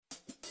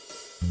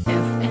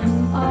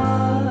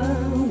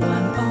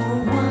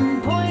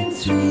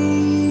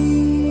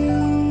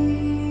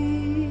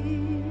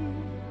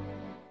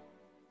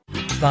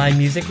Fine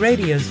Music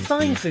Radio's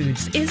Fine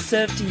Foods is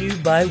served to you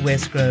by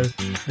Westgrow,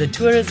 the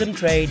tourism,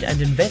 trade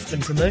and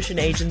investment promotion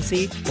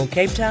agency for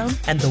Cape Town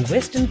and the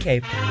Western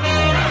Cape.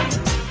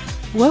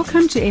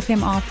 Welcome to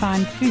FMR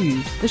Fine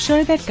Food, the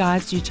show that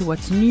guides you to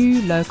what's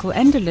new, local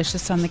and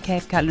delicious on the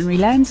Cape culinary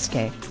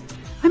landscape.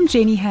 I'm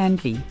Jenny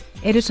Handley,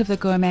 editor of the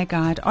Gourmet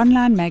Guide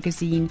online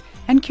magazine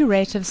and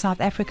curator of South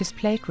Africa's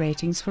plate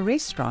ratings for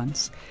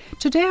restaurants.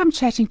 Today I'm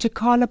chatting to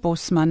Carla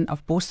Bosman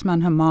of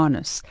Bosman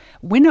Hermanus,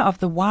 winner of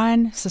the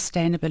Wine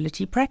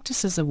Sustainability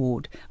Practices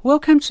Award.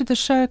 Welcome to the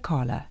show,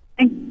 Carla.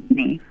 Thank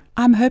you.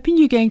 I'm hoping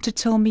you're going to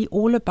tell me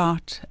all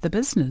about the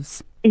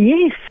business.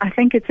 Yes, I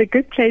think it's a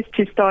good place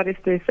to start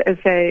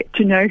to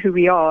know who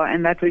we are,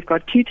 and that we've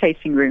got 2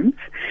 tasting rooms.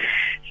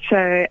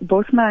 So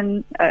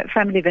Bosman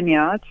Family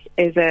Vineyards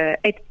is a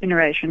 8th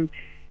generation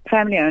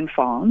family-owned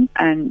farm,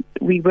 and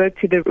we work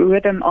to the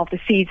rhythm of the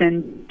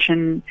season,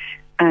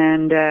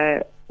 and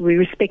we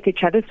respect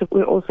each other. So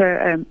we're also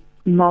a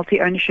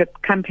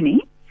multi-ownership company.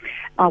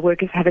 Our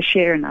workers have a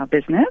share in our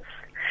business,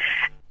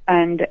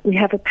 and we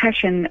have a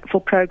passion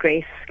for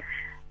progress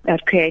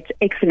that creates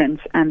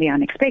excellence and the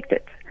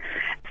unexpected.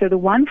 So the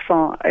one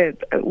farm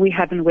we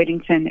have in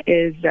Wellington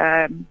is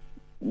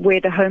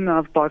where the home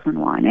of Bosman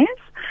wine is.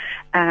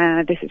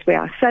 This is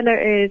where our cellar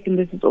is, and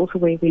this is also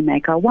where we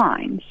make our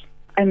wines.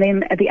 And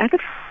then the other,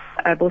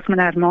 Bosman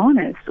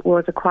Hermanus,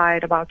 was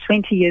acquired about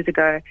 20 years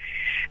ago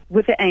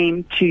with the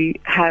aim to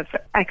have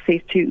access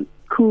to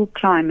cool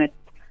climate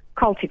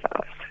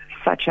cultivars,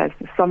 such as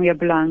the Sauvignon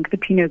Blanc, the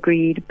Pinot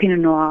Gris, the Pinot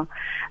Noir,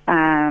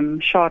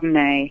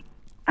 Chardonnay,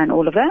 and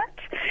all of that.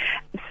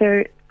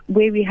 So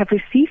where we have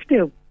received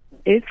the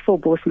is for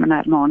Bosman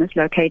Hermanus,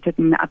 located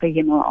in the Upper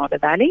Yemo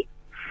Valley.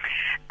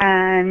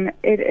 And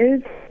it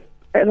is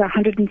a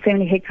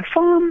 170 hectare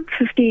farm.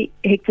 50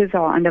 hectares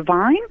are under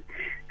vine,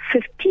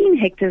 15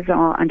 hectares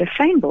are under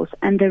fynbos,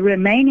 and the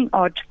remaining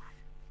odd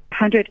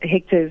 100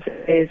 hectares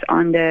is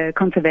under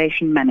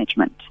conservation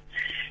management.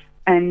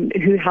 And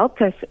who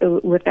helped us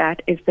with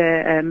that is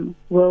the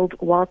World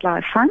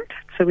Wildlife Fund.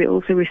 So we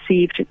also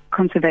received a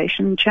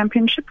conservation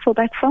championship for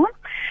that farm.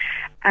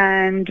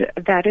 And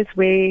that is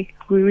where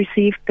we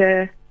received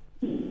the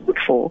award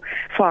for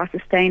our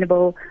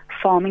sustainable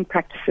farming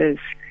practices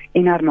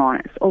in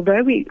Hermanus.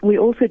 Although we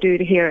also do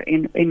it here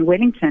in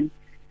Wellington,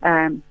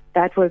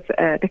 that was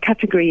the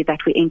category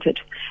that we entered,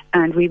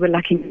 and we were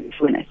lucky to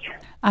win it.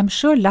 I'm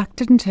sure luck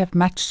didn't have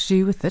much to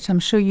do with it. I'm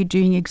sure you're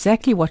doing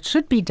exactly what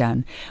should be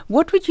done.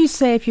 What would you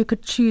say if you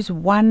could choose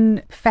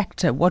one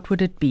factor? What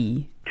would it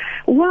be?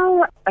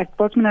 Well, at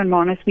Bosman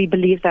Hermanus, we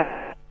believe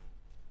that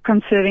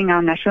conserving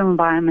our natural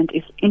environment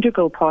is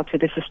integral part to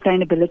the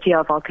sustainability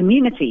of our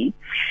community,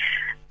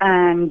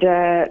 and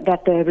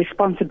that the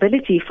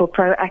responsibility for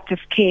proactive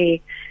care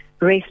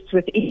rests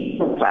with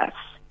each of us.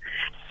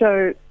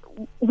 So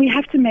we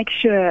have to make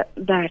sure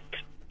that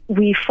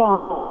we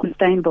farm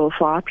sustainable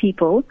for our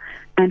people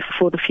and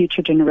for the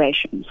future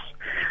generations.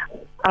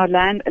 Our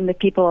land and the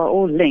people are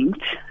all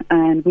linked,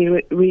 and we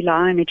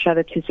rely on each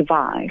other to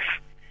survive.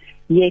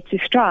 Yet to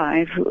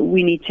strive,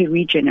 we need to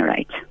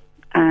regenerate.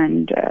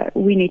 And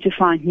we need to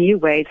find new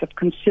ways of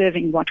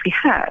conserving what we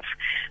have,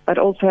 but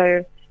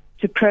also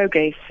to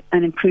progress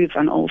and improve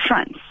on all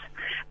fronts.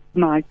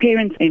 My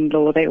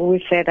parents-in-law, they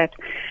always say that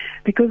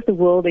because the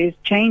world is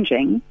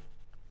changing,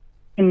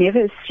 we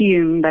never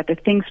assume that the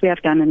things we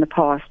have done in the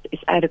past is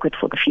adequate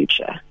for the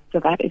future. So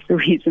that is the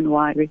reason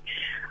why we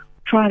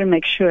try to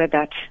make sure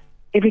that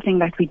everything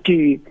that we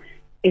do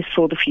is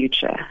for the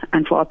future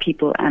and for our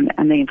people and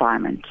the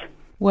environment.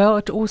 Well,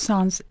 it all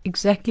sounds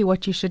exactly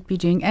what you should be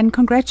doing. And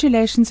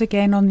congratulations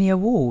again on the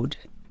award.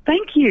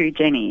 Thank you,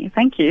 Jenny.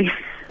 Thank you.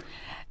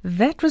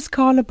 That was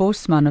Carla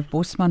Bosman of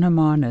Bosman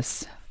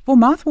Hermanus. For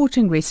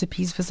mouthwatering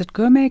recipes, visit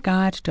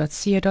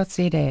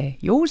gourmetguide.co.za.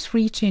 Yours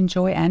free to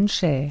enjoy and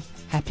share.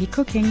 Happy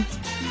cooking.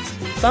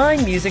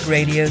 Fine Music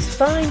Radio's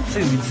Fine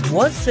Foods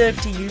was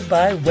served to you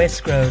by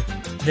Westgrow,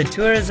 the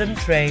tourism,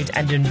 trade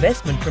and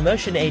investment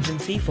promotion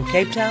agency for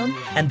Cape Town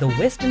and the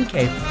Western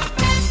Cape.